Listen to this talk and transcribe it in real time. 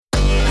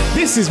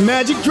This is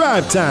Magic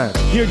Drive Time,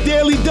 your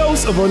daily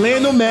dose of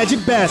Orlando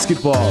Magic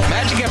basketball.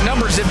 Magic have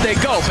numbers if they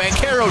go.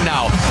 Banchero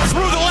now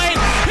through the lane.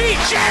 He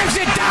jams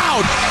it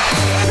down.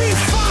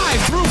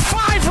 P5 through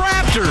 5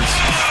 Raptors.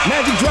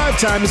 Magic Drive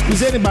Time is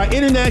presented by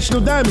International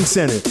Diamond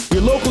Center,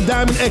 your local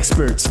diamond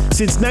experts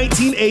since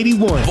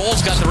 1981.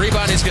 Bulls got the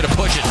rebound. He's going to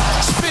push it.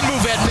 Spin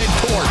move at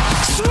midcourt.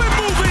 Swim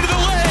move into the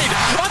lane.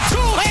 A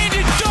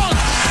two-handed dunk.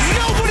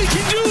 Nobody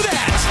can do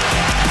that.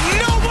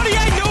 Nobody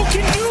I know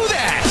can do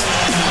that.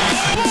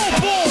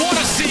 Bull, what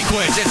a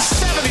sequence. It's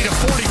 70 to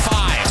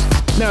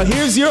 45. Now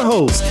here's your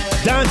host,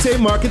 Dante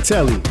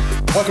Marchitelli.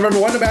 Welcome,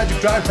 everyone, to Magic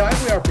Drive Time.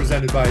 We are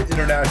presented by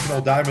International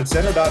Diamond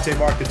Center. Dante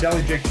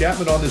Marchitelli, Jake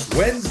Chapman. On this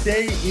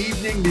Wednesday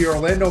evening, the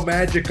Orlando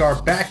Magic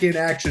are back in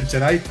action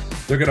tonight.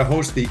 They're going to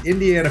host the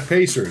Indiana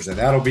Pacers, and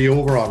that'll be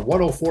over on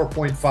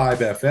 104.5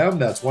 FM.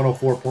 That's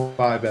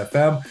 104.5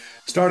 FM,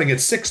 starting at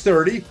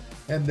 6:30.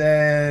 And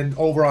then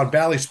over on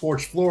Valley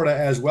Sports Florida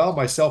as well,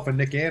 myself and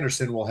Nick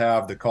Anderson will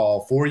have the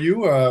call for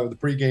you, the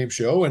pregame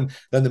show. And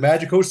then the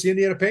Magic host the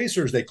Indiana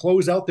Pacers. They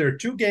close out their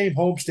 2-game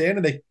homestand,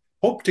 and they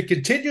hope to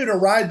continue to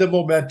ride the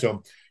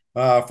momentum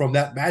from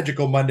that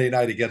magical Monday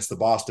night against the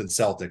Boston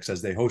Celtics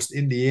as they host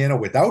Indiana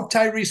without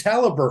Tyrese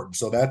Halliburton.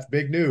 So that's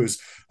big news.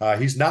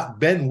 He's not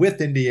been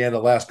with Indiana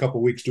the last couple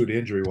of weeks due to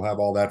injury. We'll have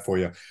all that for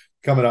you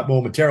coming up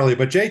momentarily.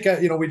 But Jake,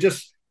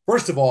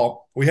 first of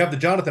all, we have the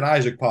Jonathan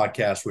Isaac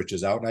podcast, which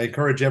is out, and I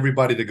encourage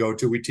everybody to go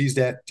to. We teased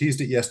it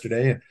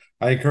yesterday, and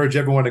I encourage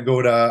everyone to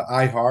go to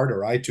iHeart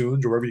or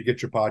iTunes or wherever you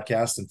get your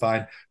podcasts and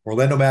find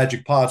Orlando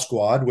Magic Pod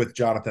Squad with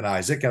Jonathan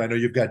Isaac. And I know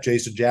you've got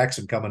Jason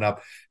Jackson coming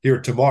up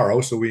here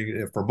tomorrow,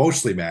 for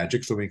Mostly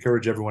Magic. So we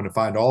encourage everyone to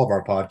find all of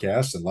our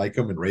podcasts and like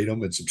them and rate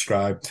them and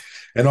subscribe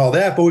and all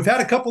that. But we've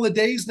had a couple of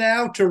days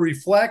now to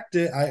reflect.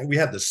 We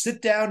had the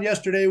sit down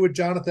yesterday with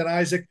Jonathan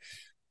Isaac.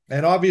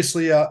 And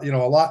obviously, a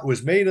lot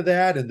was made of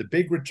that and the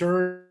big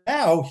return.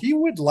 Now he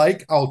would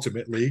like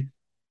ultimately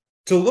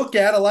to look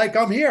at it like,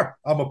 I'm here.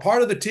 I'm a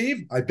part of the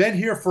team. I've been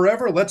here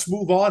forever. Let's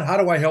move on. How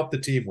do I help the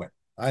team win?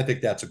 I think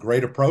that's a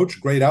great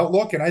approach, great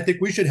outlook, and I think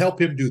we should help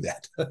him do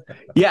that.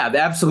 Yeah,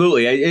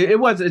 absolutely.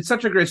 It's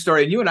such a great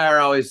story. And you and I are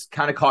always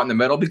kind of caught in the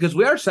middle because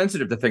we are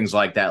sensitive to things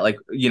like that. Like,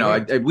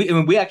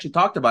 we actually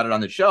talked about it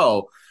on the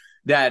show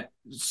that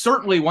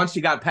certainly once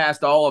he got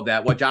past all of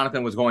that, what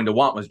Jonathan was going to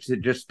want was to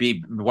just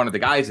be one of the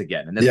guys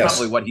again. And that's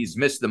probably what he's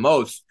missed the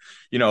most,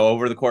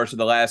 over the course of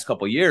the last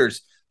couple of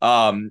years.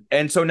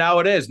 And so now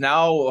it is.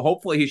 Now,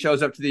 hopefully he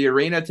shows up to the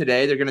arena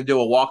today. They're going to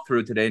do a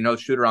walkthrough today, no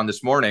shoot around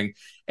this morning.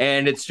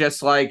 And it's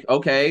just like,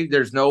 okay,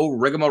 there's no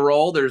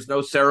rigmarole. There's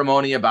no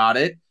ceremony about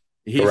it.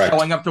 He's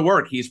showing up to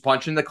work. He's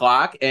punching the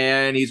clock,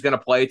 and he's going to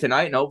play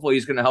tonight. And hopefully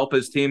he's going to help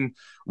his team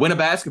win a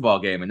basketball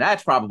game. And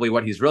that's probably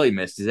what he's really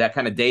missed, is that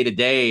kind of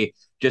day-to-day,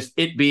 just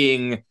it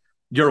being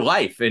your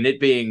life and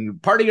it being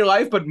part of your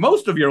life, but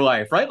most of your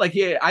life, right? Like,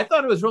 I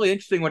thought it was really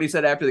interesting what he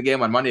said after the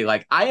game on Monday.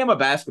 Like, I am a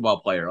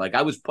basketball player. Like,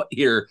 I was put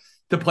here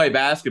to play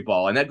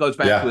basketball, and that goes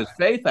back to his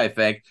faith, I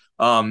think.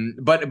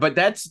 But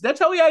that's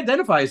how he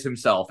identifies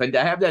himself, and to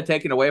have that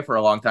taken away for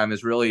a long time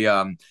is really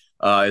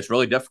it's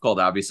really difficult,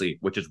 obviously,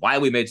 which is why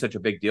we made such a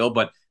big deal.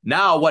 But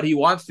now what he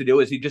wants to do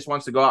is he just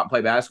wants to go out and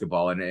play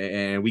basketball,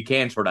 and we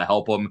can sort of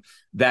help him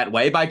that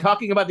way by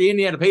talking about the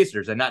Indiana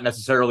Pacers and not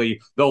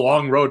necessarily the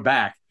long road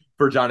back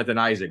for Jonathan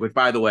Isaac, which,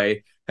 by the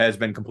way, has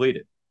been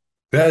completed.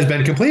 That has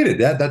been completed.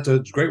 That's a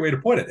great way to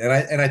put it.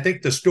 And I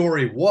think the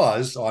story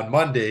was on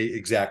Monday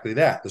exactly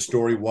that. The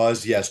story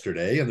was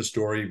yesterday, and the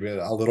story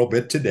a little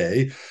bit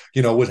today,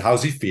 was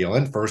how's he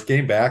feeling? First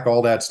game back,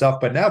 all that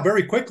stuff. But now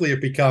very quickly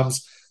it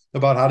becomes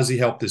about how does he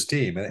help this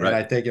team. And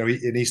I think,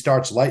 he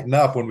starts lighting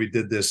up when we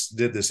did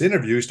this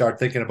interview, start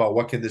thinking about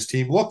what can this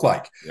team look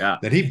like. Yeah.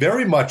 And he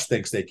very much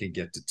thinks they can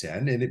get to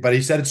 10, but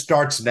he said it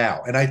starts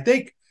now. And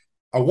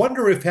I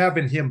wonder if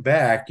having him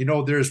back,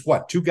 there's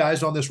 2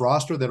 guys on this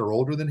roster that are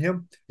older than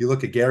him. You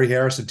look at Gary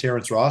Harris and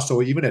Terrence Ross.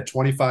 So even at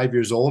 25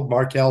 years old,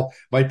 Markelle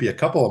might be a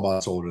couple of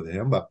months older than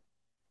him. But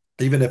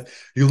even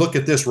if you look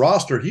at this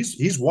roster, he's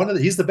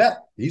the vet.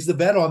 He's the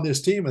vet on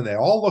this team, and they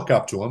all look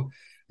up to him.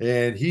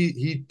 And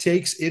he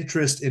takes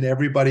interest in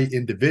everybody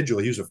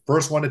individually. He was the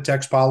first one to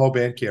text Paolo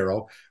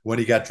Banchero when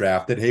he got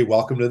drafted. Hey,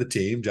 welcome to the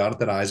team,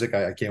 Jonathan Isaac.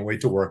 I can't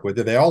wait to work with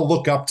you. They all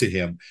look up to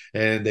him,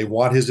 and they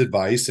want his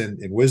advice and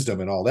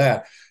wisdom and all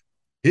that.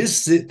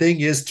 His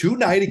thing is,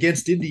 tonight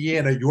against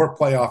Indiana, your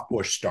playoff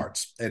push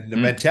starts. And the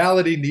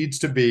mentality needs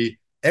to be,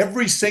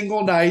 every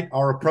single night,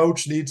 our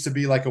approach needs to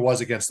be like it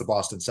was against the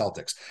Boston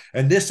Celtics.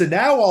 And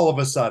now all of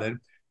a sudden,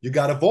 you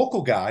got a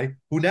vocal guy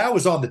who now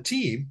is on the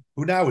team,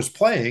 who now is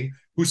playing,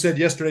 who said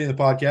yesterday in the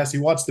podcast he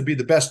wants to be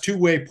the best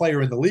two-way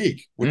player in the league,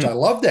 which I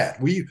love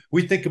that. We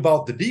think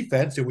about the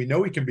defense, and we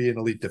know he can be an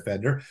elite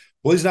defender.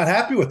 Well, he's not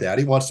happy with that.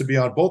 He wants to be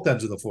on both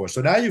ends of the floor.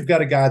 So now you've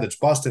got a guy that's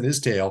busting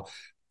his tail,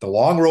 the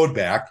long road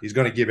back. He's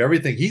going to give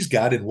everything he's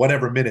got in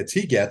whatever minutes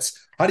he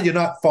gets. How do you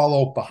not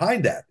follow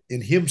behind that?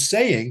 In him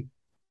saying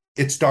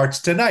it starts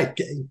tonight.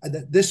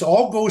 This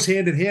all goes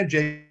hand in hand,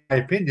 Jay, in my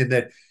opinion,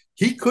 that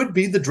he could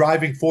be the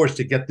driving force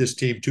to get this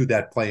team to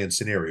that play-in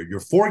scenario.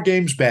 You're 4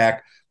 games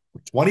back,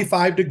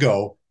 25 to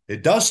go.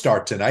 it does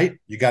start tonight.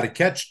 You got to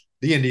catch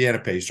the Indiana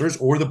Pacers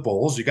or the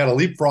Bulls. You got to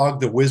leapfrog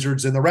the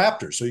Wizards and the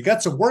Raptors. So you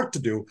got some work to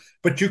do,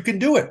 but you can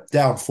do it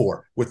down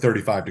 4 with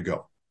 35 to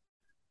go.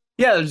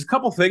 Yeah, there's a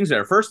couple things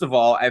there. First of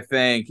all, I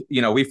think,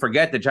 we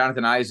forget that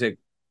Jonathan Isaac,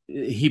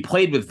 he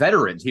played with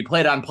veterans. He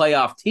played on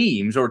playoff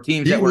teams or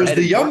teams that were. He was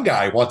the young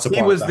guy once upon a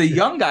time. He was the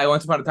young guy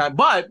once upon a time.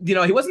 But,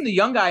 he wasn't the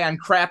young guy on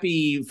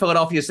crappy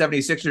Philadelphia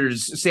 76ers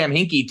Sam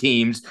Hinkie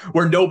teams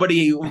where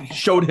nobody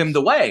showed him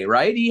the way,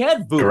 right? He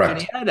had Vooch and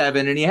he had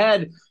Evan and he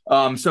had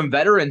some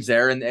veterans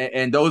there.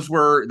 And those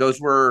were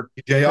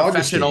DJ professional,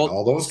 Augustine,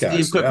 all those guys.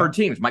 Steve Clifford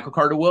teams, Michael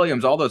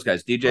Carter-Williams, all those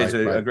guys. DJ's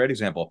a great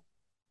example.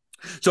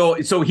 So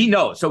he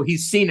knows. So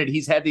he's seen it.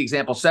 He's had the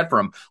example set for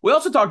him. We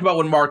also talked about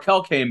when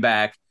Markelle came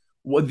back,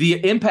 the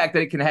impact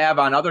that it can have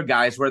on other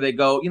guys where they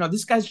go,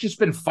 this guy's just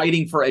been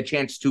fighting for a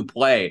chance to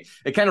play.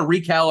 It kind of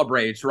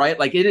recalibrates, right?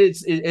 Like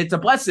it's a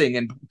blessing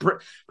and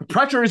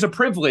pressure is a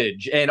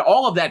privilege and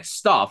all of that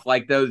stuff.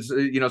 Like those,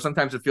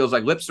 sometimes it feels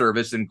like lip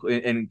service and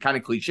kind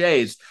of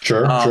cliches.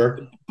 Sure.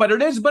 But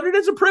it is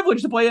a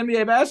privilege to play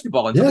NBA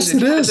basketball. And yes,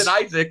 it is.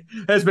 Isaac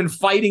has been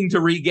fighting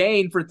to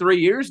regain for 3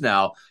 years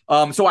now.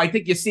 So I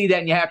think you see that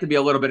and you have to be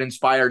a little bit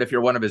inspired if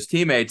you're one of his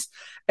teammates.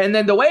 And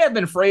then the way I've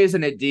been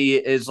phrasing it, D,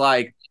 is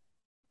like,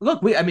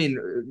 look,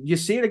 you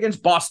see it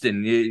against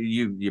Boston.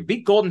 You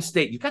beat Golden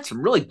State. You got some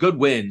really good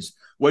wins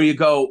where you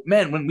go,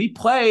 man, when we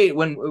play,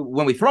 when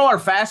we throw our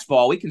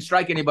fastball, we can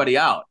strike anybody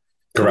out.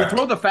 Correct. We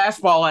throw the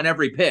fastball on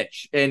every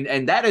pitch.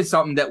 And that is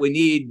something that we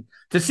need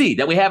to see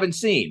that we haven't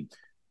seen.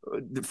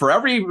 For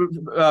every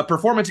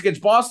performance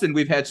against Boston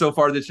we've had so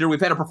far this year, we've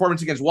had a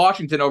performance against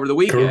Washington over the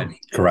weekend.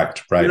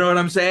 Correct. Right. You know what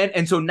I'm saying?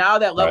 And so now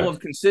that level of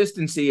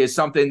consistency is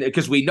something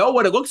because we know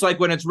what it looks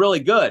like when it's really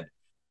good.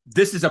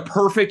 This is a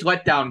perfect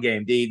letdown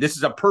game, D. This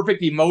is a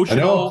perfect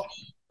emotional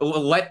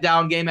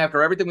letdown game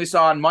after everything we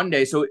saw on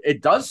Monday. So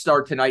it does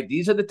start tonight.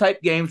 These are the type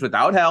games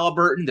without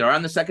Halliburton. They're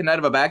on the second night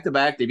of a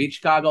back-to-back. They beat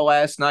Chicago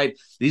last night.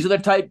 These are the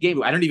type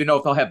games. I don't even know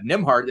if they'll have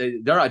Nembhard.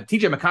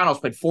 TJ McConnell's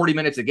played 40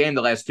 minutes a game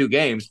the last 2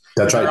 games.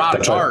 That's right. They're out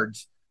of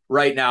cards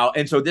right now.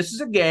 And so this is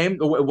a game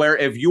where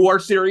if you are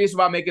serious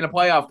about making a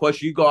playoff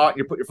push, you go out and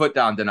you put your foot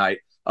down tonight.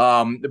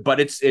 But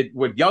it's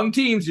with young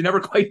teams, you never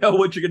quite know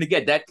what you're going to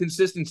get. That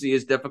consistency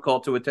is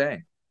difficult to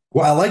attain.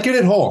 Well, I like it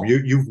at home.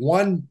 You've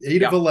won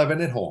 8 of 11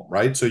 at home,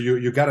 right? So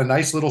you got a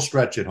nice little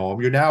stretch at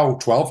home. You're now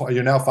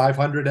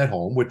 500 at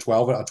home with a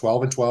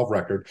 12-12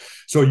 record.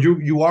 So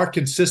you are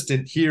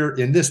consistent here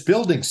in this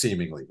building,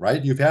 seemingly,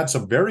 right? You've had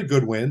some very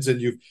good wins, and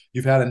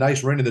you've had a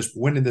nice win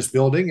in this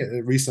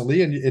building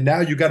recently, and now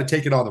you got to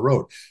take it on the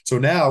road. So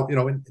now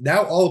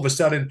now all of a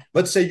sudden,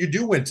 let's say you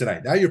do win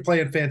tonight. Now you're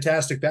playing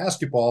fantastic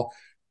basketball.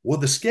 Well,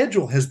 the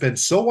schedule has been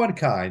so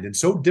unkind and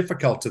so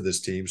difficult to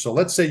this team. So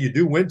let's say you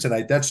do win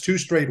tonight. That's 2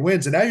 straight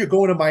wins. And now you're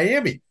going to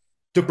Miami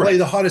to play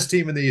the hottest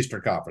team in the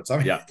Eastern Conference. I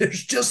mean,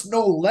 there's just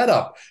no let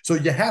up. So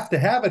you have to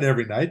have it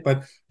every night.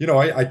 But,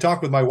 I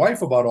talked with my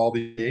wife about all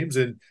the games,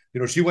 and,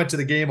 she went to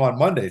the game on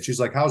Monday. She's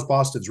like, how's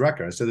Boston's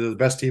record? I said, they're the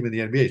best team in the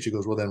NBA. She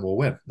goes, well, then we'll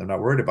win. I'm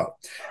not worried about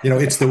it.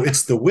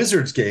 It's the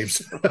Wizards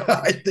games.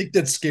 I think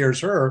that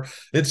scares her.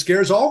 It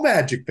scares all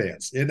Magic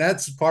fans. And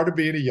that's part of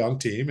being a young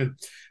team.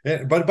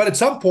 But at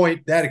some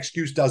point, that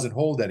excuse doesn't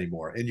hold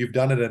anymore. And you've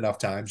done it enough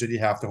times, and you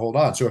have to hold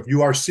on. So if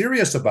you are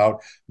serious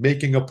about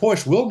making a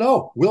push, we'll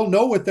know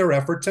with their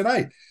effort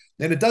tonight.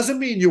 And it doesn't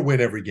mean you win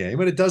every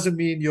game, and it doesn't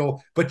mean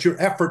but your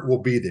effort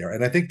will be there.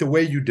 And I think the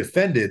way you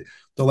defended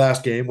the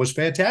last game was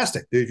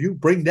fantastic. If you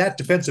bring that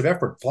defensive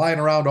effort flying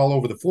around all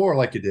over the floor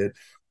like you did,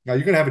 now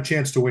you're going to have a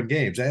chance to win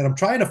games. And I'm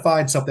trying to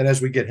find something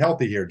as we get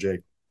healthy here, Jake.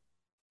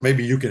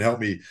 Maybe you can help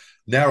me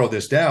narrow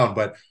this down,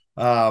 but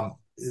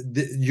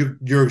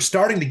you're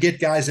starting to get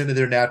guys into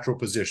their natural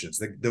positions,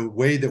 the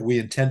way that we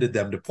intended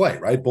them to play,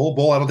 right?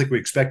 Bull, I don't think we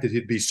expected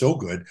he'd be so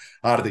good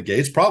out of the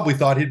gates. Probably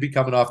thought he'd be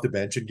coming off the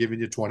bench and giving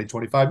you 20,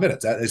 25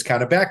 minutes. That is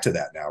kind of back to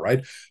that now,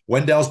 right?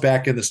 Wendell's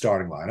back in the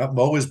starting lineup.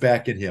 Mo is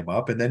backing him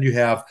up. And then you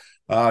have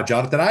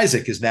Jonathan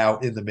Isaac is now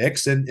in the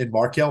mix, and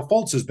Markelle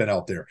Fultz has been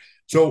out there.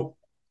 So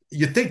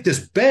you think this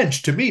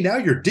bench, to me, now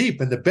you're deep,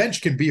 and the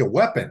bench can be a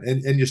weapon.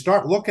 And you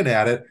start looking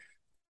at it.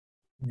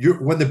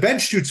 When the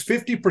bench shoots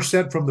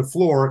 50% from the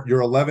floor,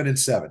 you're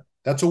 11-7.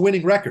 That's a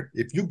winning record.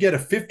 If you get a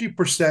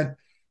 50%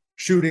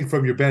 shooting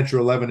from your bench,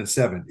 you're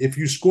 11-7. If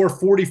you score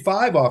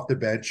 45 off the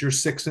bench, you're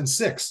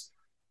 6-6.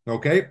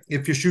 Okay.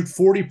 If you shoot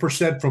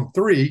 40% from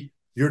 3,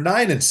 you're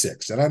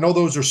 9-6. And I know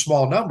those are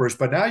small numbers,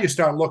 but now you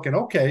start looking,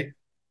 okay,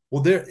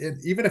 well,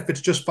 even if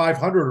it's just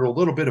 500 or a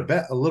little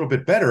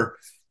bit better,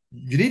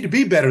 you need to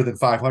be better than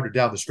 500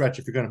 down the stretch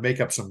if you're going to make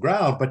up some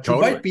ground. But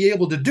you might be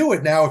able to do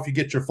it now if you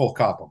get your full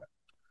complement.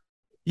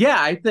 Yeah,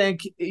 I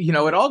think,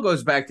 it all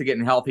goes back to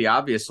getting healthy,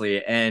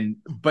 obviously.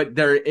 But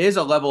there is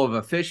a level of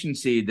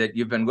efficiency that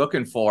you've been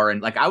looking for.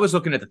 And I was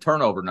looking at the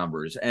turnover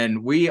numbers,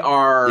 and we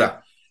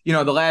are,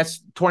 the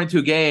last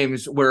 22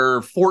 games,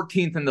 we're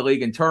 14th in the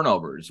league in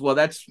turnovers. Well,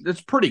 that's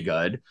pretty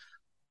good.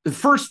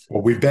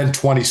 We've been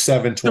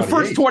 27, 28. The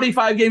first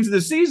 25 games of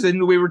the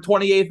season, we were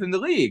 28th in the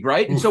league,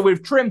 right? And so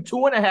we've trimmed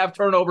 2.5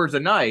 turnovers a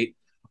night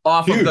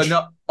off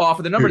off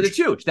of the number. That's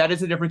huge. That is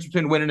the difference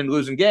between winning and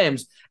losing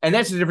games. And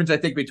that's the difference, I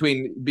think,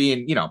 between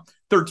being,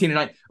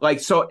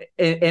 13-9.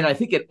 And I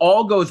think it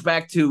all goes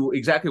back to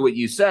exactly what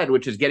you said,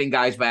 which is getting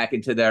guys back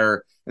into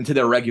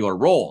their regular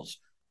roles.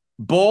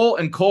 Bull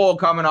and Cole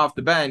coming off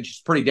the bench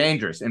is pretty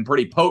dangerous and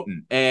pretty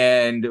potent.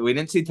 And we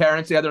didn't see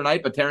Terrence the other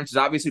night, but Terrence has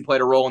obviously played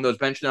a role in those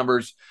bench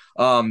numbers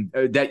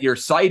that you're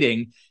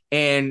citing.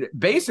 And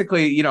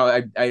basically,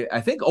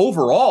 I think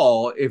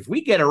overall, if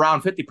we get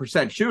around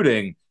 50%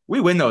 shooting,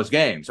 we win those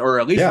games, or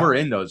at least we're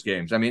in those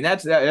games. I mean,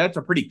 that's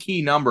a pretty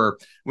key number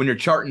when you're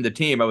charting the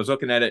team. I was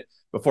looking at it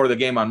before the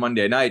game on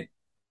Monday night.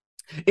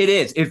 It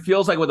is. It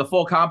feels like with a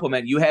full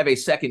complement, you have a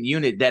second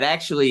unit that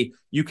actually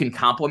you can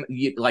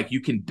complement, like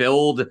you can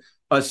build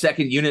a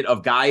second unit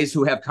of guys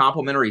who have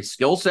complementary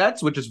skill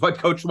sets, which is what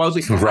Coach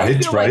Mosley.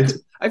 Right.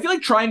 I feel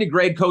like trying to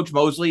grade Coach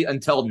Mosley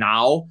until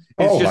now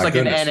is just like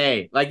goodness.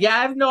 An NA.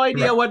 I have no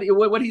idea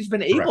what he's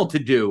been able to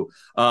do.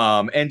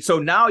 And so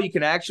now you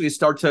can actually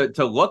start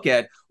to look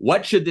at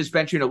what should this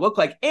bench unit look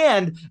like.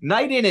 And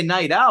night in and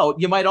night out,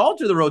 you might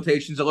alter the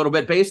rotations a little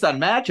bit based on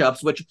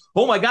matchups, which,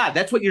 oh my God,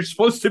 that's what you're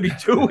supposed to be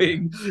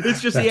doing.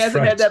 It's just he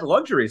hasn't had that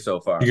luxury so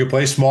far. You can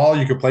play small,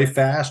 you can play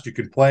fast, you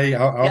can play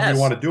however you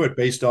want to do it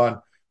based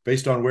on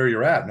where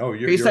you're at. No,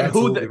 you're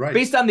absolutely right.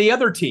 Based on the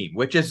other team,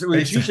 which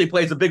usually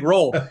plays a big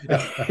role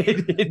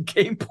in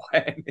game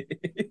plan.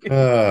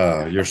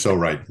 You're so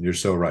right. You're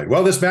so right.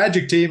 Well, this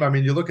Magic team, I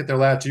mean, you look at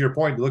to your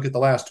point, you look at the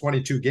last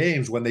 22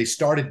 games when they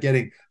started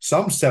getting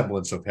some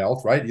semblance of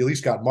health, right? You at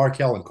least got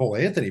Markelle and Cole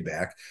Anthony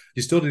back.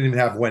 You still didn't even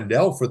have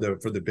Wendell for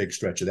the big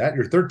stretch of that.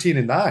 You're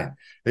 13-9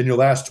 in your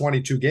last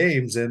 22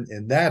 games,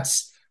 and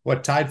that's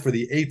what tied for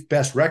the 8th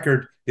best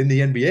record in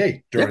the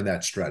NBA during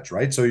that stretch,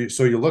 right? So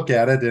you look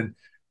at it and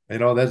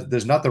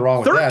there's nothing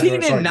wrong with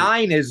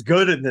 13-9 is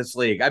good in this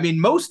league. I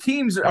mean, most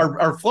teams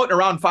are floating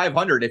around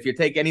 500 if you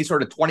take any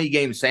sort of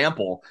 20-game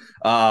sample.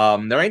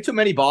 There ain't too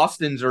many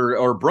Bostons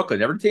or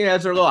Brooklyn. Every team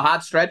has their little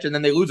hot stretch, and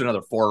then they lose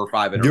another 4 or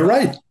 5 in a row.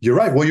 You're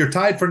right. Well, you're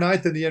tied for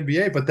 9th in the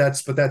NBA, but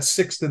that's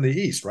 6th in the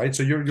East, right?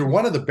 So you're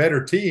one of the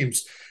better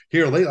teams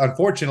here lately.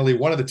 Unfortunately,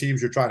 one of the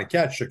teams you're trying to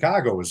catch,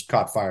 Chicago, has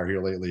caught fire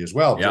here lately as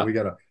well. So we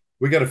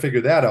gotta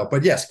figure that out.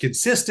 But yes,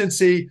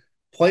 consistency,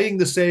 playing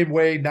the same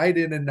way night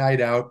in and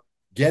night out.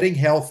 Getting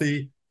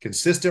healthy,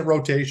 consistent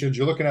rotations.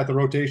 You're looking at the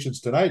rotations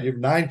tonight. You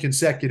have 9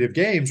 consecutive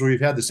games where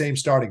you've had the same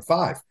starting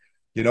 5,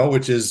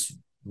 which has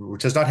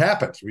not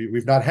happened.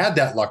 We've not had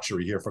that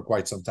luxury here for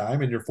quite some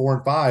time, and you're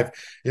 4-5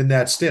 in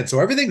that stint. So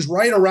everything's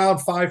right around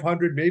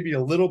 500, maybe a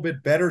little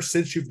bit better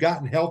since you've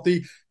gotten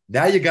healthy.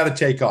 Now you got to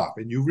take off.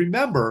 And you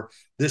remember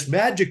this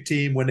Magic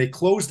team, when they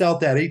closed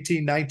out that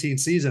 18-19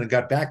 season and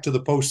got back to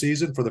the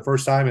postseason for the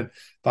first time in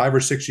 5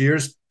 or 6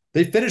 years,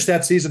 they finished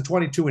that season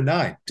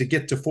 22-9 to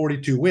get to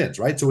 42 wins,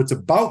 right? So it's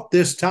about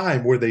this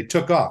time where they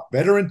took off.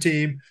 Veteran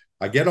team,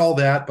 I get all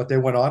that, but they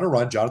went on a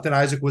run. Jonathan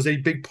Isaac was a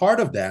big part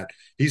of that.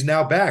 He's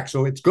now back.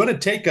 So it's going to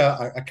take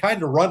a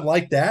kind of run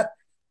like that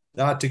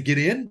to get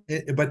in,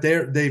 but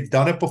they've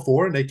done it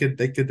before, and they could,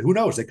 who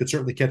knows, they could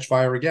certainly catch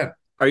fire again.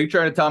 Are you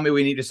trying to tell me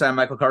we need to sign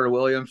Michael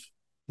Carter-Williams?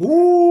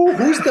 Ooh,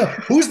 who's the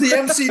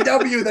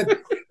MCW that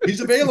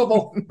he's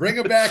available? Bring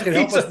him back and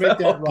help us make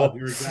that run.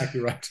 You're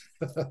exactly right.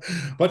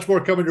 Much more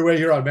coming your way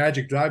here on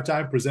Magic Drive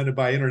Time, presented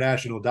by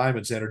International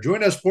Diamond Center.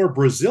 Join us for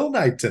Brazil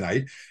night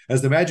tonight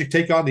as the Magic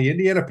take on the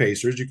Indiana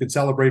Pacers. You can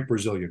celebrate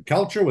Brazilian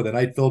culture with a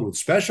night filled with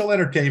special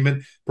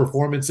entertainment,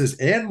 performances,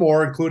 and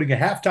more, including a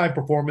halftime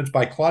performance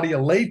by Claudia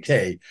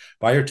Leite.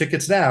 Buy your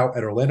tickets now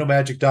at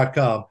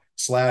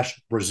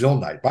orlandomagic.com/Brazil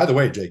night. By the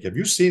way, Jake, have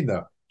you seen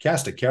the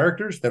cast of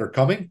characters that are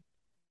coming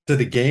to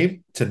the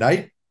game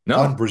tonight? No.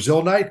 On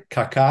Brazil night?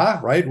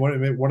 Kaká, right?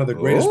 One of the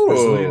greatest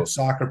Brazilian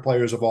soccer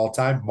players of all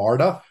time.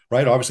 Marta,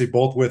 right? Obviously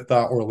both with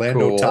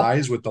Orlando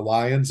ties with the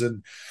Lions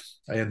and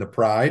the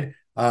Pride.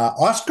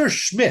 Oscar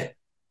Schmidt,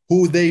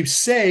 who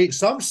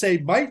some say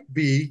might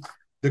be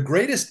the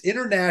greatest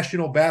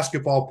international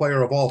basketball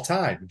player of all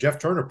time. Jeff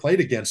Turner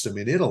played against him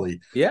in Italy.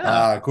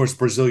 Yeah. Of course,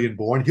 Brazilian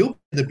born. He'll be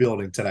in the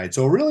building tonight.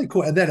 So really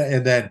cool. And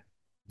then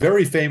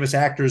very famous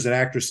actors and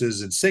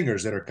actresses and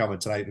singers that are coming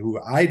tonight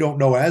who I don't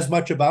know as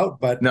much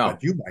about, but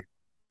you might.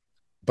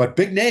 But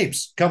big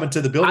names coming to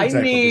the building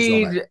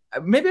tonight.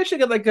 Maybe I should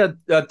get like a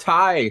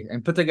tie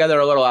and put together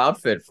a little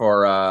outfit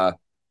for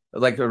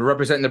like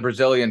representing the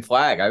Brazilian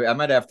flag. I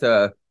might have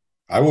to.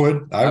 I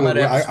would. I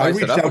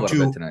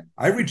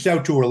reached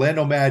out to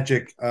Orlando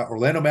Magic,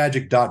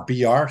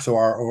 orlandomagic.br. So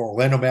our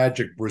Orlando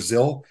Magic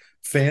Brazil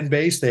fan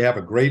base. They have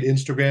a great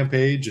Instagram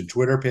page and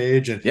Twitter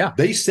page. And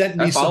they sent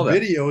me some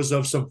videos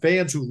of some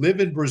fans who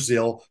live in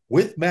Brazil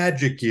with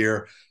Magic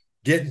gear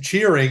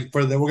cheering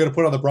for we're going to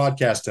put on the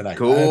broadcast tonight.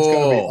 Cool. It's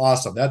going to be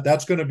awesome.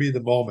 That's going to be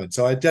the moment.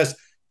 So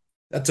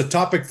that's a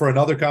topic for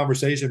another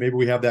conversation. Maybe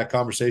we have that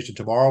conversation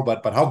tomorrow,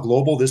 but how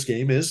global this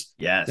game is.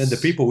 Yes. And the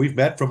people we've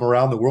met from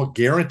around the world.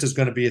 Garrett is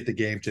going to be at the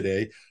game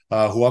today,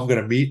 who I'm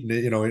going to meet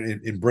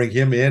and bring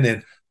him in.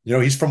 And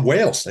he's from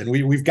Wales, and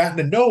we've gotten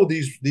to know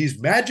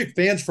these Magic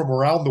fans from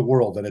around the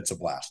world, and it's a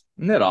blast.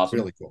 Isn't that awesome?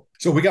 Really cool.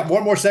 So we got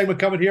one more segment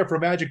coming here for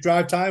Magic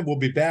Drive Time. We'll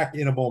be back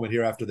in a moment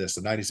here after this,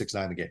 the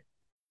 96.9 The Game.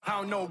 I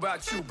don't know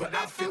about you, but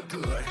I feel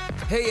good.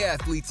 Hey,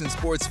 athletes and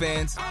sports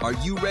fans, are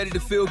you ready to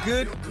feel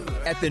good?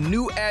 At the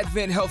new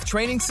Advent Health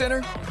Training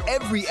Center,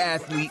 every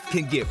athlete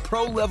can get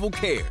pro-level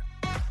care.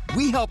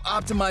 We help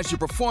optimize your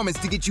performance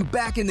to get you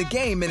back in the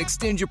game and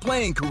extend your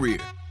playing career.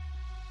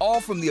 All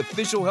from the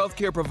official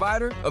healthcare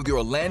provider of the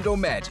Orlando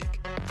Magic.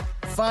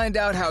 Find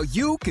out how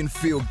you can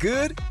feel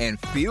good and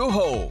feel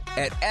whole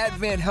at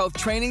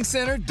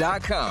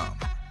AdventHealthTrainingCenter.com.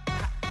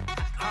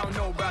 I don't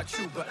know about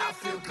you, but I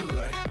feel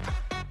good.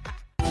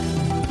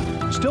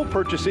 Still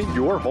purchasing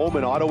your home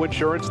and auto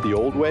insurance the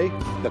old way,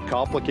 the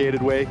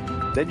complicated way?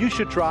 Then you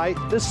should try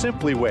the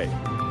Simply way.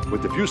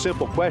 With a few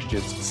simple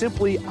questions,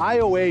 Simply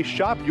IOA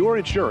shop your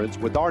insurance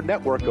with our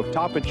network of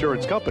top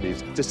insurance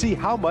companies to see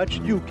how much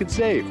you can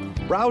save.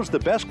 Browse the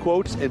best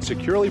quotes and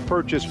securely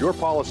purchase your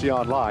policy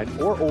online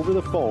or over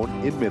the phone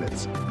in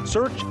minutes.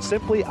 Search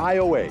Simply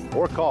IOA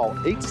or call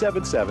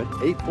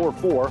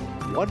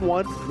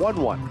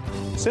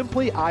 877-844-1111.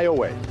 Simply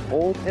IOA,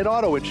 home and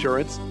auto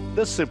insurance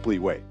the Simply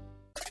way.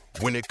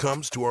 When it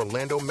comes to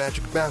Orlando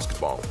Magic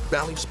basketball,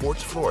 Bally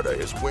Sports Florida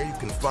is where you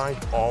can find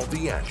all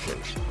the action,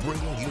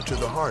 bringing you to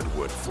the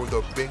hardwood for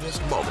the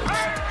biggest moments.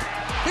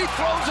 He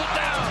throws it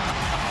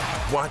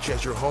down. Watch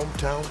as your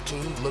hometown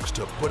team looks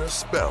to put a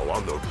spell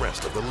on the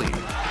rest of the league.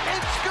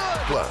 It's good.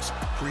 Plus,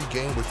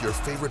 pre-game with your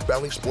favorite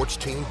Bally Sports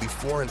team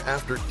before and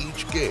after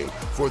each game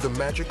for the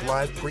Magic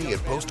Live pre-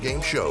 and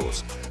post-game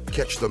shows.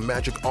 Catch the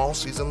Magic all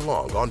season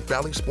long on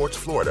Bally Sports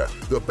Florida,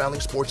 the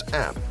Bally Sports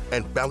app,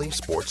 and Bally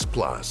Sports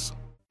Plus.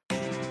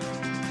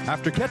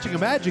 After catching a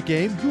Magic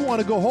game, you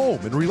want to go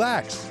home and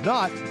relax,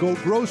 not go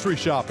grocery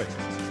shopping.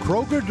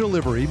 Kroger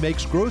Delivery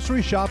makes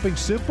grocery shopping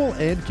simple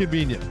and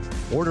convenient.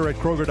 Order at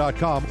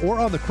Kroger.com or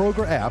on the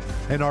Kroger app,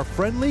 and our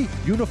friendly,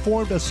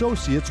 uniformed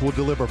associates will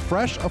deliver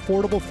fresh,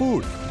 affordable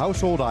food,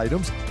 household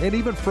items, and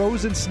even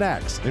frozen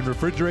snacks in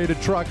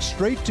refrigerated trucks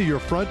straight to your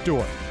front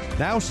door.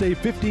 Now save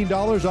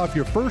 $15 off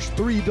your first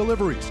 3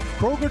 deliveries.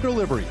 Kroger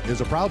Delivery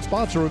is a proud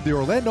sponsor of the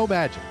Orlando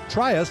Magic.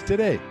 Try us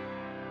today.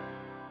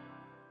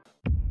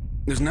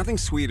 There's nothing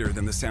sweeter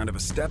than the sound of a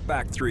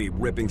step-back 3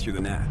 ripping through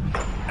the net.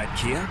 At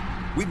Kia,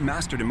 we've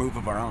mastered a move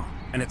of our own,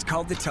 and it's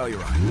called the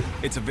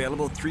Telluride. Its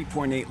available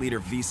 3.8-liter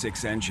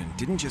V6 engine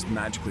didn't just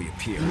magically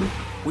appear.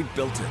 We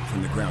built it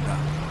from the ground up.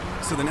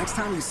 So the next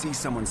time you see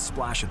someone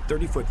splash a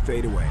 30-foot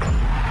fadeaway,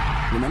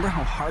 remember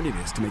how hard it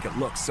is to make it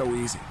look so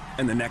easy.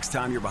 And the next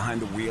time you're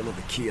behind the wheel of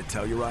the Kia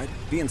Telluride,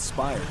 be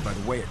inspired by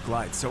the way it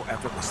glides so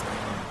effortlessly.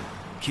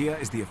 Kia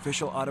is the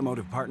official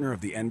automotive partner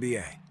of the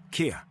NBA.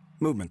 Kia,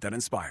 movement that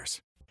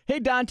inspires. Hey,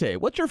 Dante,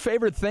 what's your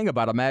favorite thing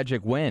about a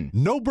Magic win?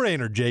 No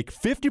brainer, Jake.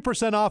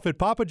 50% off at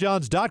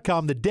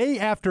papajohns.com the day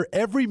after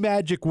every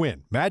Magic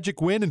win. Magic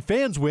win and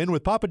fans win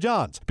with Papa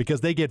John's because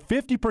they get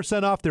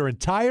 50% off their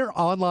entire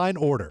online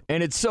order.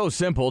 And it's so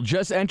simple.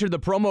 Just enter the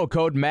promo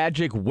code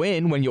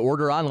MAGICWIN when you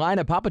order online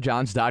at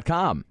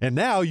papajohns.com. And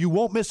now you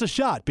won't miss a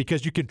shot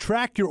because you can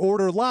track your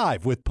order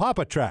live with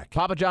Papa Track.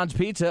 Papa John's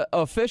Pizza,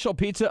 official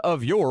pizza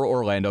of your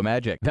Orlando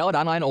Magic. Valid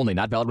online only,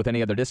 not valid with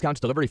any other discounts.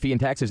 Delivery fee and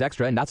taxes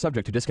extra and not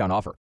subject to discount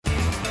offer.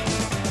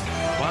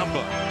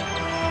 Bamba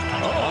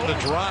on the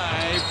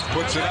drive,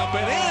 puts it up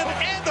and in,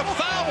 and the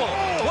foul.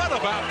 What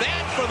about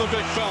that for the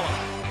big fella?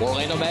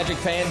 Orlando Magic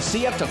fans,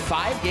 see up to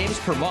 5 games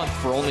per month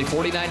for only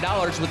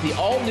 $49 with the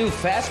all-new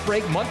Fast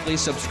Break monthly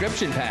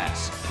subscription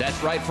pass.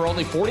 That's right, for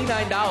only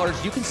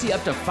 $49, you can see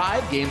up to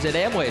 5 games at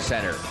Amway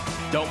Center.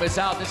 Don't miss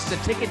out. This is a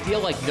ticket deal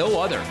like no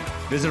other.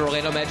 Visit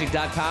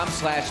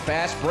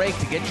OrlandoMagic.com/fastbreak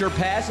to get your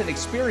pass and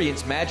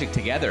experience Magic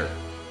together.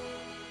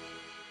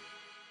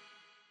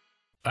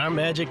 Our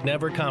Magic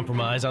never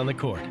compromise on the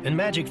court, and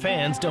Magic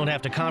fans don't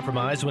have to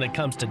compromise when it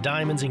comes to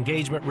diamonds,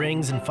 engagement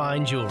rings, and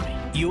fine jewelry.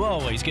 You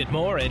always get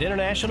more at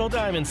International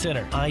Diamond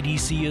Center.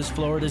 IDC is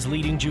Florida's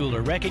leading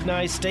jeweler,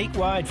 recognized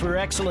statewide for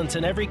excellence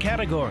in every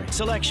category,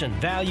 selection,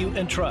 value,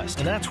 and trust.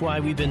 And that's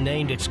why we've been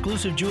named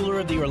exclusive jeweler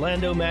of the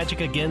Orlando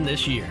Magic again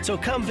this year. So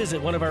come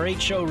visit one of our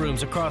 8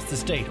 showrooms across the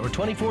state or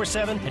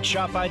 24/7 at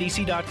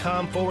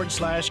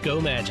shopidc.com/go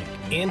magic.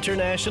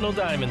 International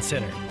Diamond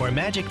Center, where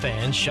Magic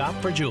fans shop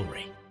for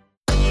jewelry.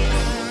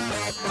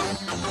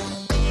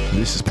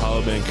 This is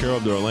Paulo Banchero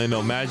of the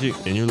Orlando Magic,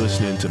 and you're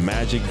listening to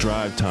Magic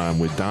Drive Time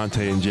with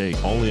Dante and Jake,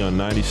 only on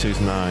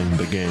 96.9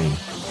 The Game.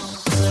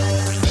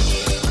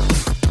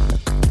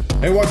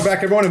 Hey, welcome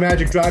back, everyone, to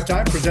Magic Drive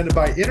Time, presented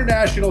by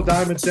International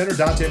Diamond Center.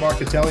 Dante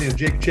Marchitelli and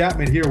Jake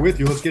Chapman here with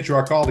you. Let's get you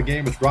our call to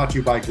game. It's brought to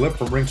you by Glip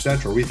from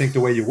RingCentral. We think the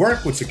way you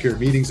work with secure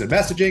meetings and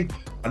messaging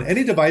on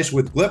any device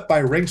with Glip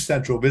by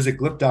RingCentral. Visit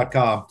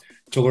glip.com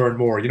to learn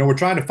more. You know, we're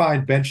trying to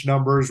find bench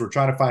numbers. We're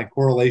trying to find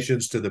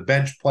correlations to the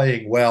bench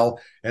playing well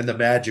and the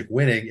Magic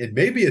winning. And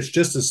maybe it's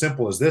just as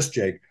simple as this,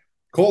 Jake.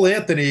 Cole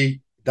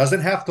Anthony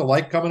doesn't have to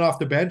like coming off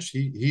the bench.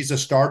 He's a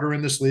starter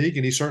in this league,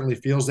 and he certainly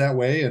feels that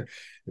way.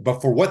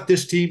 But for what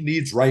this team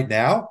needs right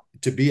now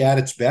to be at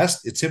its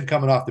best, it's him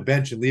coming off the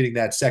bench and leading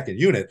that second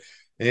unit.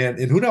 And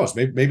who knows,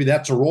 maybe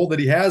that's a role that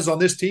he has on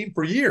this team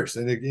for years.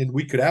 And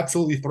we could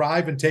absolutely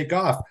thrive and take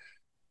off.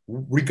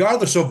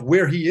 regardless of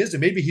where he is,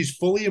 and maybe he's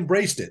fully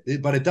embraced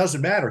it, but it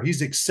doesn't matter.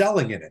 He's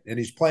excelling in it, and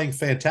he's playing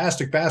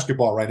fantastic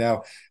basketball right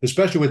now,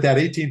 especially with that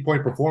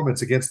 18-point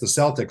performance against the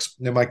Celtics.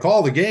 And my call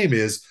of the game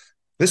is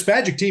this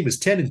Magic team is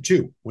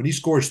 10-2 when he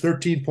scores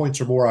 13 points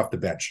or more off the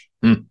bench.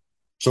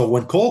 So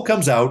when Cole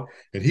comes out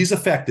and he's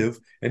effective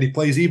and he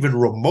plays even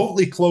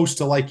remotely close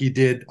to like he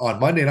did on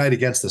Monday night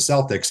against the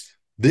Celtics,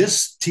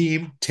 this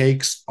team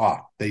takes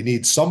off. They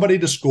need somebody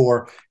to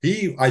score.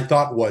 He, I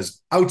thought,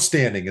 was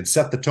outstanding and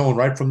set the tone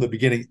right from the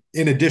beginning,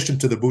 in addition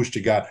to the boost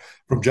you got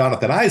from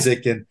Jonathan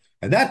Isaac. And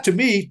that, to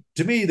me,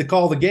 the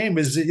call of the game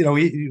is,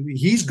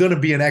 he's going to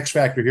be an X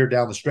factor here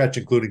down the stretch,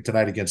 including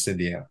tonight against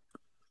Indiana.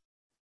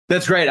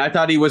 That's great. I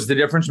thought he was the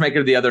difference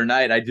maker the other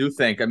night. I do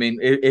think. I mean,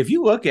 if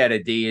you look at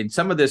it, D, and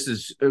some of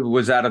this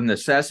was out of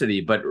necessity,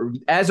 but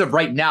as of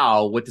right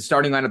now, with the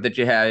starting lineup that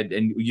you had,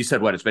 and you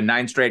said what, it's been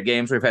 9 straight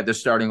games we've had this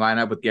starting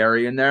lineup with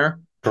Gary in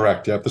there?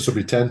 Correct. Yeah, this will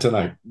be 10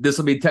 tonight. This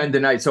will be 10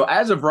 tonight. So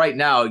as of right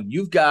now,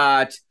 you've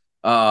got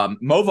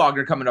Mo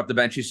Wagner coming off the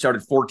bench. He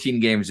started 14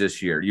 games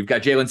this year. You've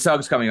got Jalen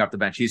Suggs coming off the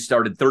bench. He's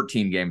started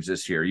 13 games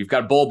this year. You've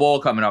got Bol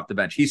coming off the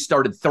bench. He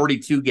started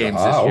 32 games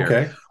this year.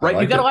 Okay. Right.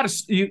 Like you got a lot of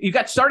you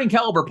got starting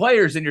caliber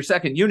players in your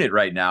second unit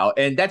right now,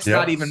 and that's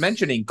not even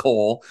mentioning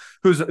Cole,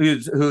 who's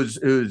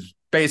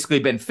basically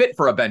been fit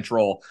for a bench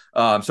role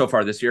so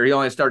far this year. He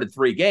only started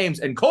 3 games,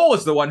 and Cole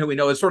is the one who we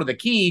know is sort of the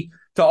key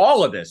to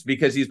all of this,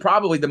 because he's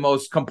probably the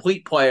most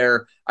complete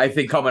player, I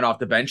think, coming off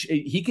the bench.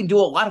 He can do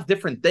a lot of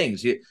different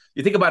things. You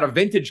think about a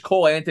vintage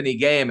Cole Anthony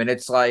game, and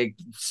it's like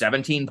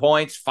 17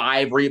 points,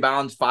 5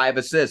 rebounds, 5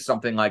 assists,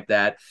 something like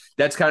that.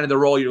 That's kind of the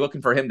role you're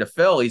looking for him to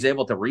fill. He's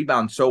able to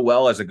rebound so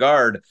well as a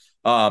guard.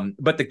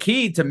 But the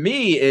key to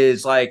me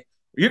is, like,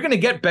 you're going to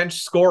get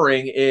bench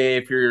scoring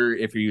if you're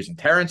using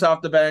Terrence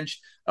off the bench.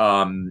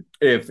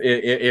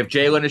 If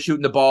Jalen is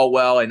shooting the ball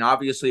well, and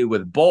obviously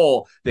with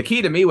Bol, the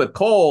key to me with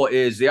Cole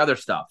is the other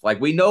stuff.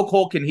 Like, we know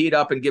Cole can heat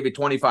up and give you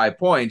 25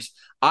 points.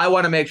 I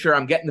want to make sure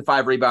I'm getting the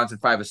 5 rebounds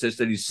and 5 assists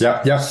that he's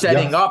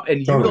setting up and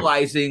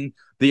utilizing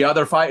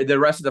the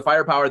rest of the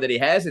firepower that he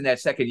has in that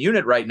second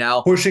unit right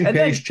now. Pushing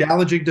pace,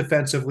 challenging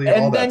defensively.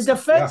 And then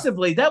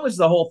defensively, that was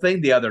the whole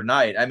thing the other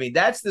night. I mean,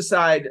 that's the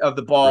side of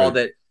the ball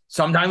that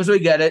sometimes we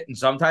get it and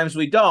sometimes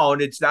we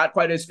don't. It's not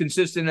quite as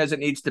consistent as it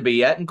needs to be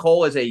yet. And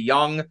Cole is a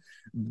young,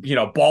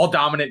 ball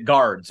dominant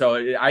guard.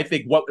 So I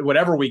think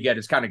whatever we get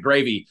is kind of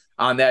gravy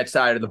on that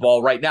side of the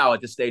ball right now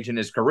at this stage in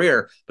his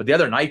career. But the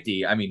other night,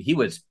 D, I mean, he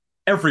was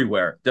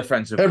everywhere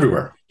defensively.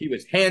 Everywhere. He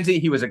was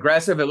handsy. He was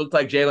aggressive. It looked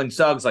like Jalen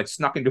Suggs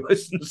snuck into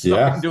his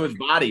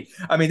body.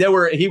 I mean,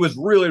 he was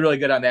really, really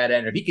good on that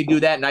end. If he could do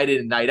that night in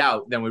and night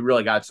out, then we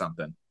really got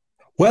something.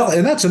 Well,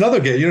 and that's another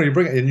game. You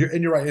bring and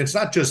you're right. It's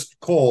not just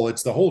Cole.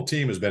 It's the whole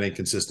team has been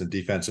inconsistent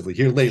defensively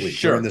here lately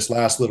during this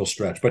last little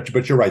stretch.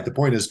 But you're right. The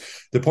point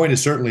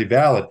is certainly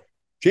valid.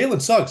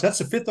 Jalen Suggs, that's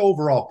the 5th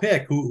overall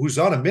pick who's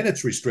on a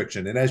minutes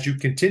restriction. And as you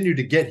continue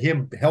to get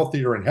him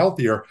healthier and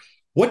healthier,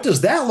 what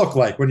does that look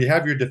like when you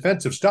have your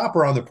defensive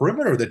stopper on the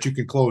perimeter that you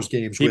can close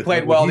games with? He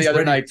played well the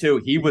other night, too.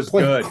 He was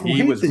good.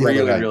 He was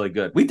really, really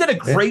good. We did a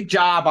great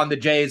job on the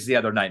Jays the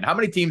other night. And how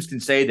many teams can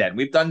say that?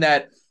 We've done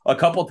that a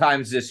couple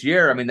times this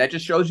year. I mean, that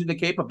just shows you the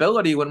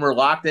capability when we're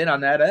locked in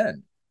on that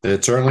end.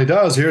 It certainly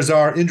does. Here's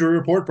our injury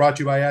report brought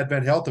to you by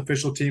Advent Health,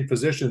 official team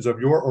physicians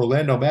of your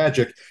Orlando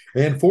Magic.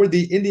 And for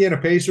the Indiana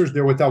Pacers,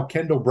 they're without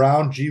Kendall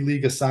Brown, G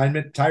League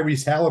assignment,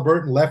 Tyrese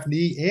Halliburton, left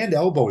knee and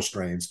elbow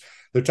strains.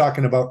 They're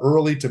talking about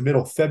early to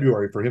middle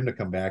February for him to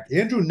come back.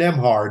 Andrew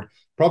Nembhard,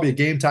 probably a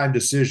game-time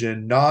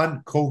decision,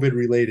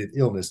 non-COVID-related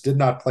illness, did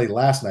not play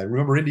last night.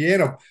 Remember,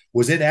 Indiana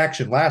was in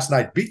action last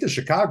night, beat the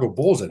Chicago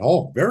Bulls at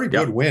home. Very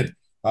good win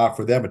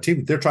for them, a team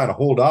that they're trying to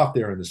hold off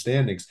there in the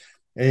standings.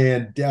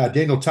 And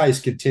Daniel Tice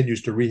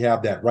continues to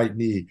rehab that right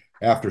knee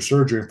after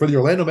surgery. And for the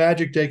Orlando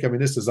Magic take, I mean,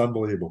 this is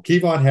unbelievable.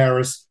 Kevon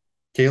Harris,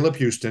 Caleb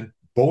Houston,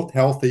 both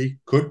healthy,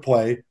 could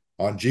play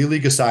on G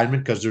League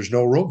assignment because there's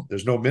no room.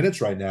 There's no minutes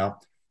right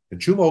now. And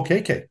Chuma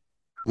Okeke,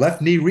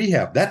 left knee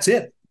rehab. That's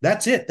it.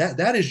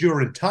 That is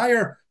your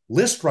entire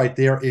list right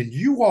there. And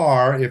you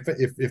are,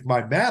 if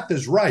my math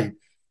is right,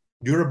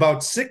 you're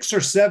about 6 or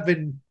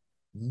 7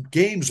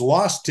 games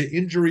lost to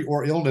injury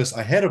or illness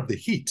ahead of the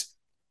Heat.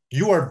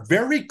 You are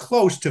very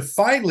close to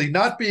finally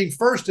not being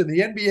first in the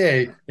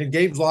NBA in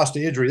games lost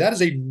to injury. That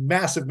is a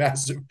massive,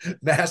 massive,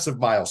 massive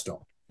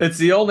milestone. It's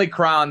the only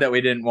crown that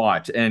we didn't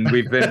watch, and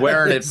we've been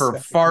wearing it for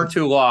far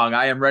too long.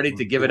 I am ready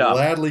to give it up.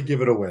 Gladly give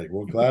it away.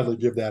 We'll gladly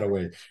give that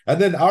away.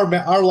 And then our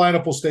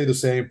lineup will stay the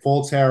same.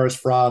 Fultz, Harris,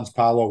 Franz,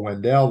 Paolo,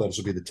 Wendell. This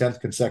will be the 10th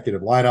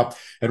consecutive lineup.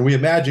 And we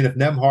imagine if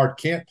Nembhard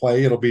can't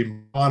play, it'll be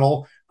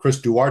Monel, Chris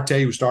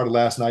Duarte, who started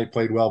last night,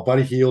 played well,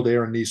 Buddy Hield,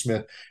 Aaron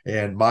Nesmith,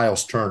 and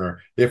Miles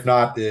Turner. If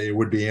not, it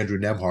would be Andrew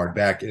Nembhard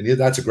back. And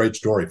that's a great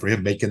story for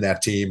him making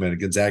that team, and a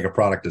Gonzaga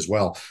product as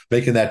well,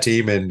 making that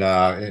team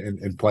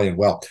and playing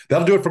well.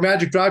 That'll do it for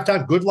Magic Drive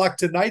Time. Good luck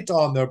tonight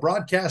on the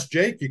broadcast,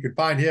 Jake. You can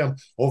find him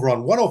over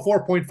on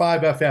 104.5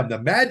 FM,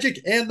 the Magic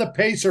and the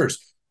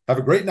Pacers. Have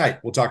a great night.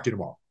 We'll talk to you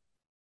tomorrow.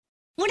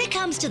 When it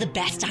comes to the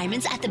best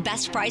diamonds at the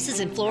best prices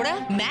in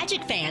Florida,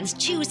 Magic fans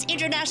choose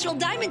International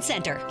Diamond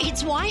Center.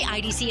 It's why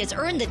IDC has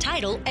earned the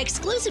title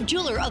exclusive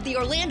jeweler of the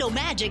Orlando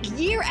Magic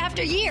year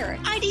after year.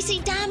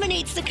 IDC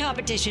dominates the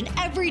competition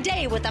every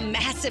day with a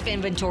massive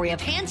inventory of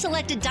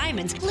hand-selected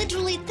diamonds,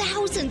 literally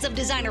thousands of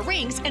designer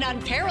rings, an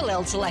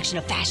unparalleled selection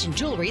of fashion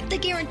jewelry, the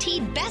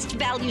guaranteed best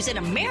values in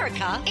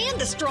America, and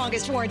the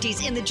strongest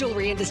warranties in the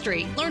jewelry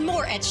industry. Learn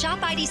more at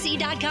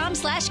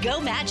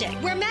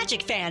shopidc.com/GoMagic, where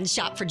Magic fans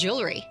shop for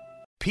jewelry.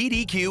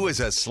 PDQ is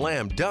a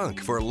slam dunk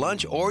for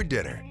lunch or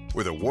dinner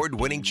with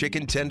award-winning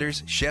chicken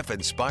tenders,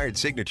 chef-inspired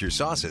signature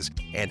sauces,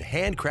 and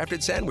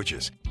handcrafted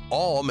sandwiches,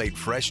 all made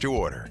fresh to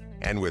order.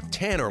 And with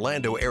 10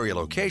 Orlando area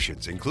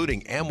locations,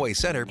 including Amway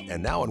Center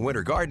and now in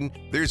Winter Garden,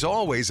 there's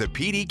always a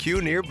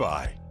PDQ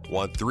nearby.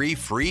 Want 3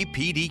 free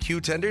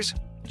PDQ tenders?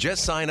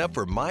 Just sign up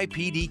for My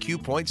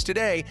PDQ Points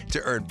today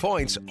to earn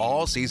points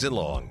all season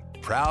long.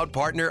 Proud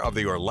partner of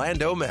the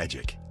Orlando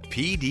Magic.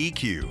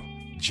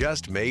 PDQ,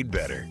 just made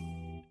better.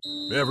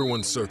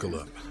 Everyone circle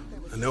up.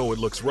 I know it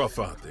looks rough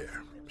out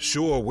there.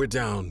 Sure, we're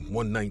down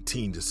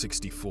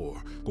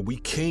 119-64, but we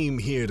came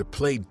here to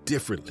play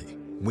differently.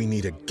 We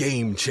need a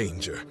game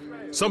changer.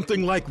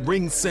 Something like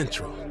Ring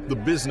Central, the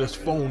business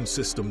phone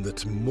system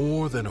that's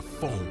more than a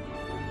phone.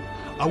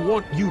 I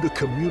want you to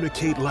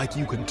communicate like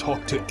you can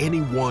talk to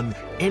anyone,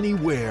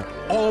 anywhere,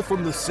 all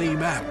from the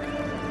same app.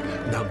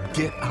 Now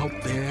get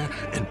out there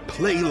and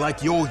play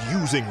like you're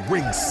using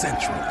Ring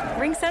Central.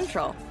 Ring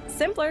Central.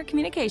 Simpler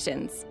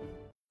communications.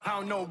 I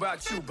don't know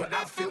about you, but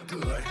I feel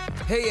good.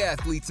 Hey,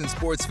 athletes and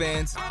sports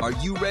fans, are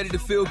you ready to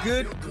feel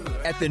good?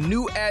 At the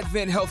new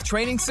Advent Health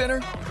Training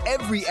Center,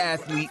 every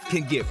athlete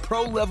can get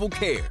pro-level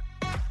care.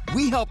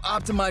 We help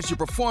optimize your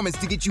performance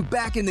to get you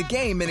back in the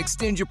game and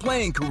extend your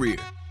playing career.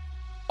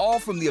 All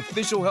from the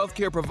official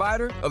healthcare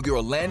provider of the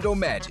Orlando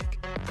Magic.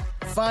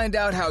 Find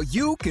out how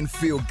you can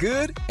feel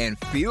good and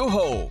feel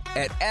whole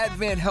at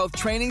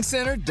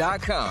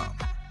AdventHealthTrainingCenter.com.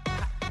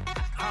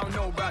 I don't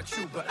know about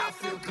you, but I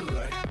feel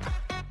good.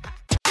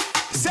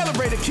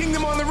 Celebrate a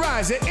Kingdom on the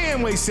Rise at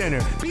Amway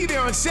Center. Be there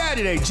on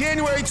Saturday,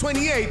 January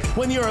 28th,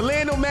 when the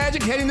Orlando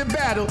Magic head into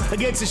battle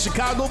against the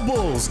Chicago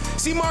Bulls.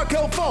 See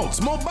Markel Fultz,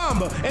 Mo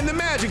Bamba, and the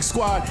Magic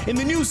Squad in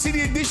the new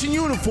City Edition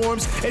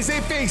uniforms as they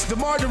face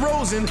DeMar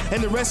DeRozan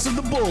and the rest of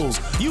the Bulls.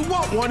 You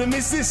won't want to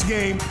miss this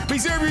game.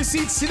 Reserve your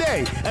seats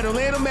today at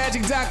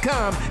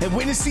OrlandoMagic.com and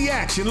witness the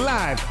action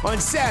live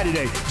on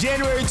Saturday,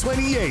 January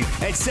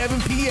 28th at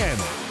 7 p.m.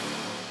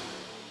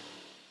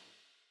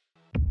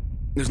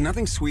 There's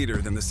nothing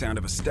sweeter than the sound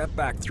of a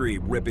step-back 3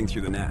 ripping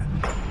through the net.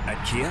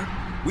 At Kia,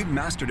 we've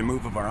mastered a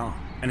move of our own,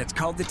 and it's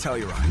called the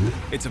Telluride.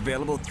 Its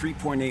available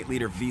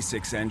 3.8-liter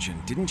V6 engine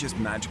didn't just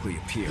magically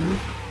appear.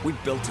 We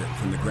built it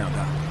from the ground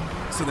up.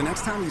 So the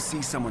next time you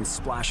see someone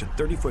splash a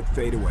 30-foot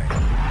fadeaway,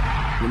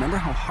 remember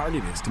how hard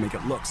it is to make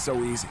it look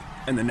so easy.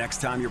 And the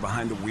next time you're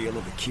behind the wheel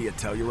of the Kia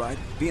Telluride,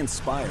 be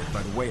inspired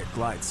by the way it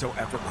glides so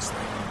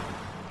effortlessly.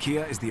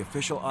 Kia is the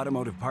official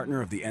automotive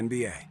partner of the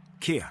NBA.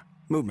 Kia,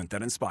 movement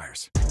that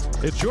inspires.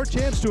 It's your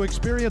chance to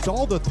experience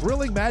all the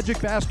thrilling Magic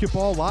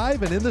basketball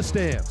live and in the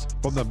stands.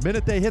 From the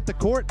minute they hit the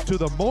court to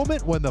the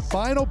moment when the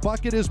final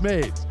bucket is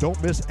made.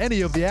 Don't miss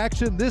any of the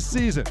action this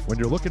season. When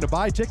you're looking to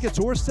buy tickets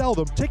or sell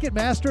them,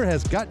 Ticketmaster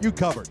has got you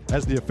covered.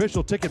 As the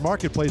official ticket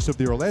marketplace of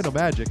the Orlando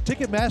Magic,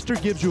 Ticketmaster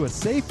gives you a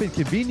safe and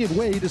convenient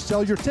way to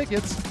sell your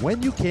tickets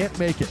when you can't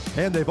make it.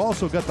 And they've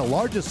also got the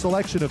largest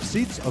selection of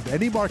seats of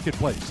any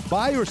marketplace.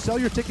 Buy or sell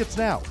your tickets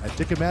now at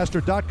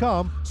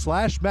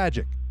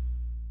Ticketmaster.com/magic.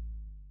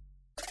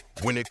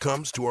 When it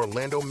comes to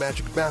Orlando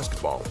Magic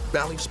basketball,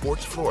 Bally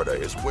Sports Florida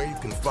is where you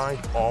can find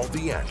all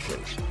the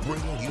action,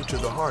 bringing you to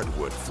the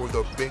hardwood for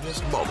the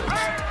biggest moments.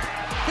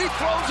 He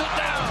throws it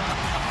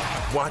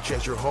down. Watch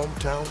as your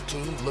hometown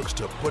team looks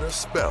to put a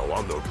spell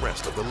on the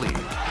rest of the league.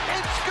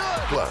 It's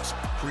good. Plus,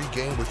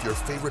 pre-game with your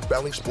favorite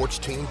Bally Sports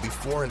team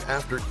before and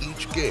after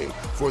each game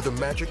for the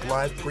Magic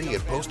Live pre-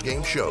 and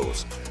post-game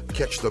shows.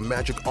 Catch the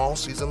Magic all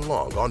season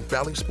long on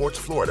Bally Sports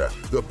Florida,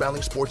 the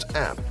Bally Sports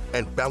app,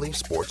 and Bally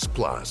Sports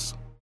Plus.